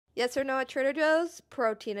Yes or no at Trader Joe's?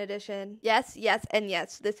 Protein edition. Yes, yes, and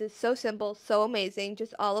yes. This is so simple, so amazing.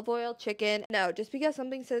 Just olive oil, chicken. No, just because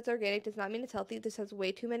something says it's organic does not mean it's healthy. This has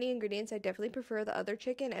way too many ingredients. I definitely prefer the other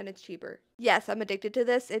chicken and it's cheaper. Yes, I'm addicted to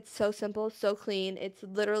this. It's so simple, so clean. It's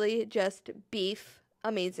literally just beef.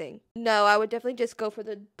 Amazing. No, I would definitely just go for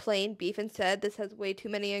the plain beef instead. This has way too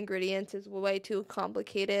many ingredients, is way too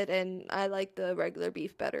complicated, and I like the regular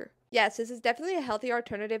beef better. Yes, this is definitely a healthy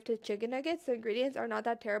alternative to chicken nuggets. The ingredients are not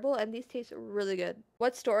that terrible, and these taste really good.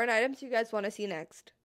 What store and items do you guys want to see next?